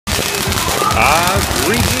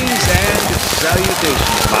Greetings and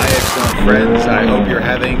salutations, my excellent friends. I hope you're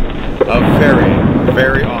having a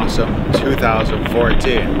very awesome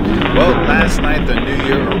 2014. Well, last night the new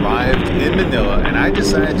year arrived in Manila, and I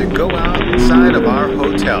decided to go outside of our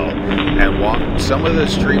hotel and walk some of the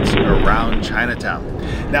streets around Chinatown.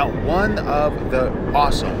 Now, one of the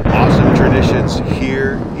awesome traditions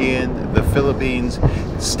here in the Philippines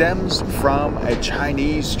stems from a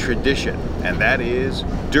Chinese tradition, and that is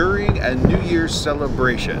during a New Year's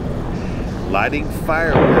celebration, lighting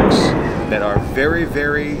fireworks that are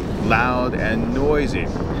very loud and noisy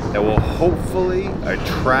that will hopefully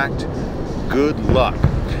attract good luck.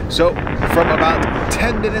 So from about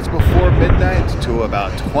 10 minutes before midnight to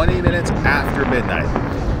about 20 minutes after midnight,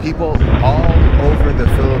 people all over the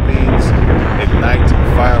Philippines ignite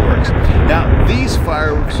fireworks. Now, these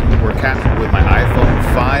fireworks were captured with my iPhone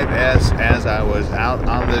 5S as I was out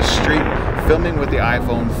on the street filming with the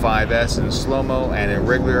iPhone 5S in slow-mo and in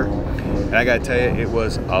regular. And I gotta tell you, it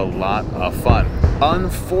was a lot of fun.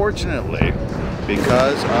 Unfortunately,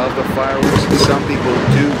 because of the fireworks, some people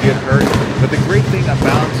do get hurt. But the great thing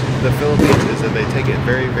about the Philippines is that they take it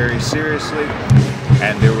very seriously.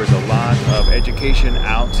 And there was a lot of education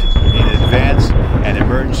out in advance, and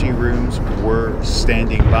emergency rooms were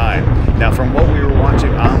standing by. Now, from what we were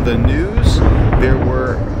watching on the news, there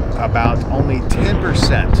were about only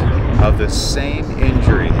 10% of the same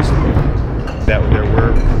injuries that there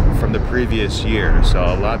were from the previous year. So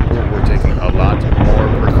a lot more were taking a lot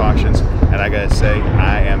more precautions, and I gotta say,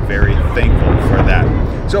 I am very thankful for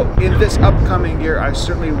that. So in this upcoming year, I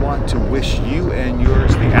certainly want to wish you and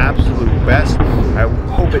yours the absolute best. I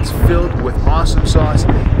hope it's filled with awesome sauce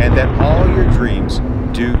and that all your dreams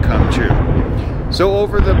do come true. So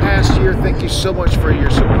over the past year, thank you so much for your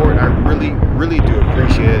support. I really do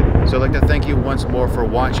appreciate it. So I'd like to thank you once more for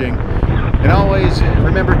watching. And always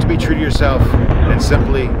remember to be true to yourself and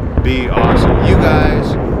simply be awesome. You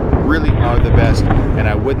guys really are the best, and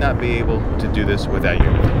I would not be able to do this without you.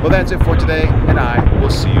 Well, that's it for today, and I will